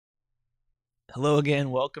Hello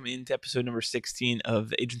again. Welcome into episode number 16 of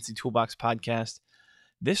the Agency Toolbox podcast.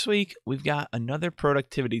 This week, we've got another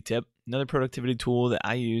productivity tip, another productivity tool that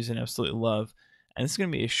I use and absolutely love. And this is going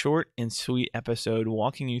to be a short and sweet episode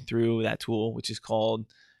walking you through that tool, which is called,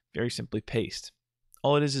 very simply, Paste.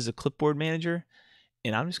 All it is a clipboard manager,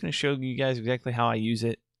 and I'm just going to show you guys exactly how I use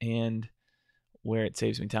it and where it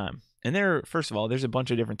saves me time. And first of all, there's a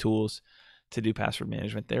bunch of different tools to do password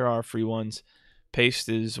management. There are free ones. Paste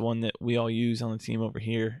is one that we all use on the team over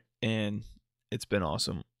here, and it's been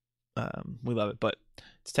awesome. We love it, but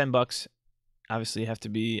it's $10. Obviously, you have to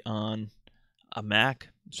be on a Mac.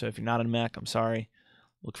 So if you're not on a Mac, I'm sorry.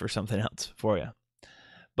 Look for something else for you.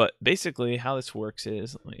 But basically, how this works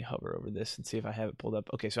is, let me hover over this and see if I have it pulled up.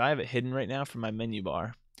 Okay, so I have it hidden right now from my menu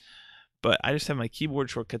bar, but I just have my keyboard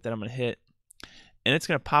shortcut that I'm going to hit, and it's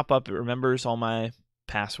going to pop up. It remembers all my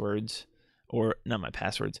passwords, or not my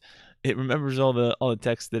passwords. It remembers all the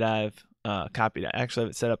text that I've copied. I actually have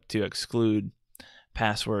it set up to exclude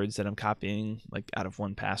passwords that I'm copying, like out of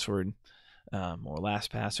 1Password or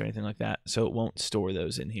LastPass or anything like that. So it won't store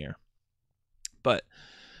those in here. But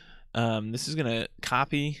this is gonna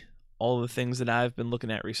copy all the things that I've been looking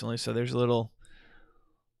at recently. So there's a little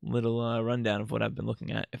rundown of what I've been looking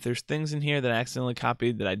at. If there's things in here that I accidentally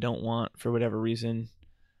copied that I don't want for whatever reason,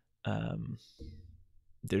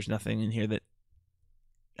 there's nothing in here that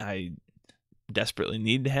I desperately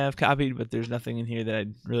need to have copied, but there's nothing in here that I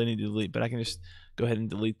really need to delete. But I can just go ahead and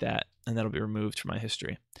delete that, and that'll be removed from my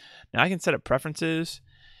history. Now I can set up preferences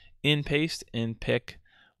in Paste and pick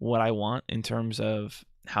what I want in terms of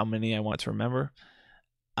how many I want to remember.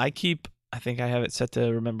 I think I have it set to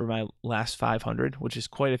remember my last 500, which is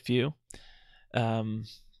quite a few.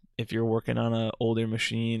 If you're working on an older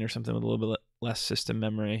machine or something with a little bit less system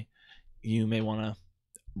memory, you may want to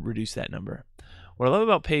reduce that number. What I love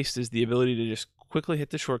about Paste is the ability to just quickly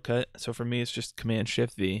hit the shortcut. So for me, it's just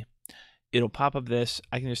Command-Shift-V. It'll pop up this.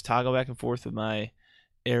 I can just toggle back and forth with my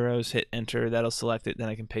arrows, hit enter. That'll select it. Then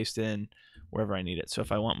I can paste it in wherever I need it. So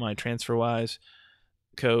if I want my TransferWise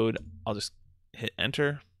code, I'll just hit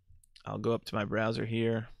enter. I'll go up to my browser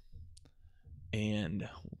here, and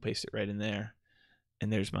we'll paste it right in there.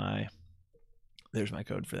 And there's my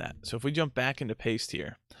code for that. So if we jump back into Paste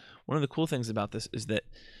here, one of the cool things about this is that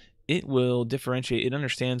it will differentiate. It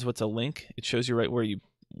understands what's a link. It shows you right where you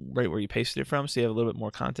pasted it from, so you have a little bit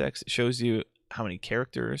more context. It shows you how many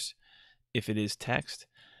characters, if it is text.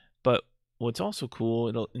 But what's also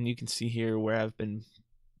cool, and you can see here where I've been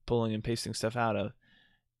pulling and pasting stuff out of,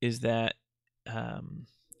 is that, and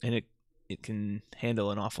it can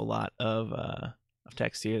handle an awful lot of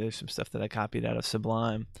text here. There's some stuff that I copied out of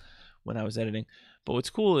Sublime when I was editing. But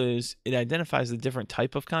what's cool is it identifies the different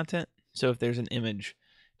type of content. So if there's an image,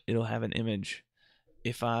 it'll have an image.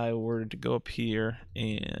 If I were to go up here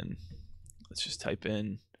and let's just type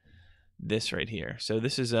in this right here. So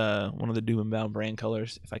this is one of the Doom and Bound brand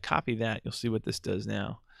colors. If I copy that, you'll see what this does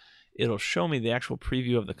now. It'll show me the actual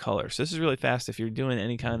preview of the color. So this is really fast if you're doing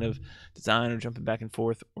any kind of design or jumping back and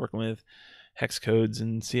forth, working with hex codes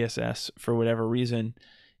and CSS for whatever reason,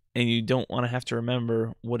 and you don't want to have to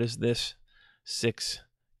remember what is this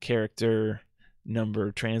 6-character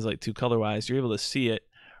number translate to color-wise. You're able to see it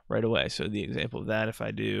right away. So the example of that, if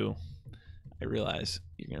I do, I realize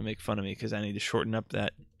you're going to make fun of me because I need to shorten up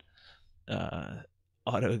that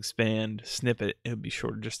auto expand snippet. It would be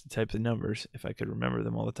shorter just to type the numbers if I could remember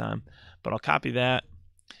them all the time. But I'll copy that,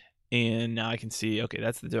 and now I can see, okay,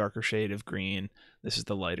 that's the darker shade of green. This is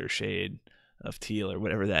the lighter shade of teal, or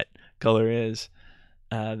whatever that color is,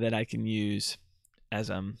 that I can use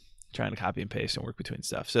as I'm trying to copy and paste and work between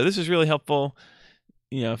stuff. So this is really helpful.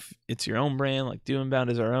 You know, if it's your own brand, like Doom and Bound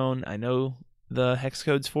is our own, I know the hex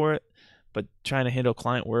codes for it, but trying to handle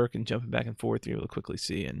client work and jumping back and forth, you're able to quickly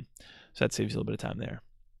see, and so that saves you a little bit of time there.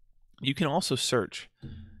 You can also search.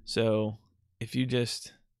 So if you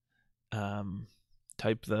just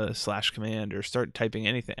type the / command or start typing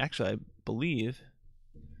anything, actually I believe,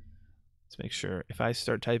 let's make sure, if I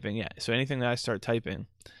start typing, yeah, so anything that I start typing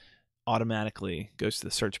automatically goes to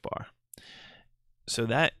the search bar. So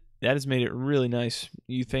that has made it really nice.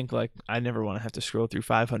 You think, like, I never want to have to scroll through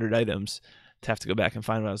 500 items to have to go back and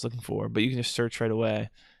find what I was looking for, but you can just search right away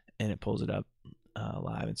and it pulls it up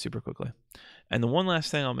live and super quickly. And the one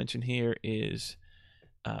last thing I'll mention here is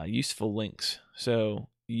useful links. So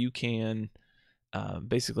you can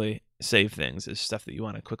basically save things as stuff that you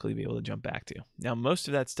want to quickly be able to jump back to. Now, most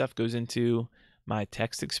of that stuff goes into my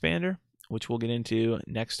text expander, which we'll get into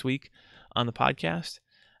next week on the podcast.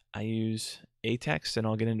 I use Atext, and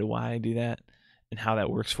I'll get into why I do that and how that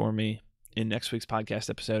works for me in next week's podcast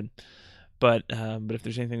episode. But if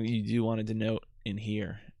there's anything that you do want to denote in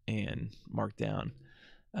here and mark down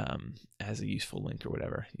as a useful link or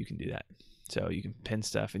whatever. You can do that. So you can pin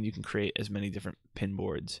stuff, and you can create as many different pin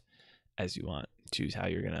boards as you want. Choose how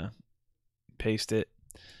you're gonna paste it,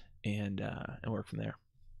 and work from there.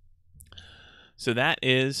 So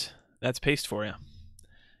that's Paste for you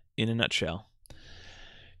in a nutshell.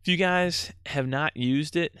 If you guys have not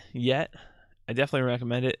used it yet, I definitely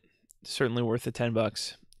recommend it. It's certainly worth the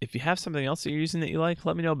 $10. If you have something else that you're using that you like,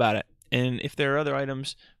 let me know about it. And if there are other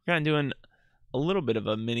items, we're kind of doing a little bit of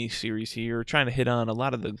a mini series here, trying to hit on a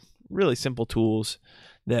lot of the really simple tools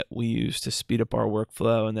that we use to speed up our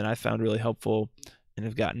workflow and that I found really helpful, and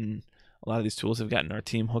a lot of these tools have gotten our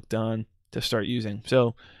team hooked on to start using.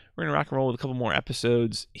 So we're going to rock and roll with a couple more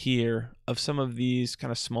episodes here of some of these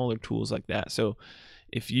kind of smaller tools like that. So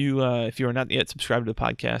if you are not yet subscribed to the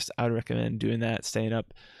podcast, I would recommend doing that, staying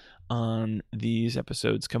up on these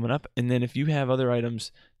episodes coming up. And then if you have other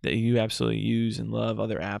items that you absolutely use and love,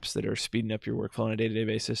 other apps that are speeding up your workflow on a day-to-day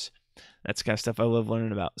basis, that's the kind of stuff I love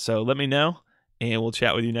learning about. So let me know, and we'll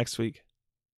chat with you next week.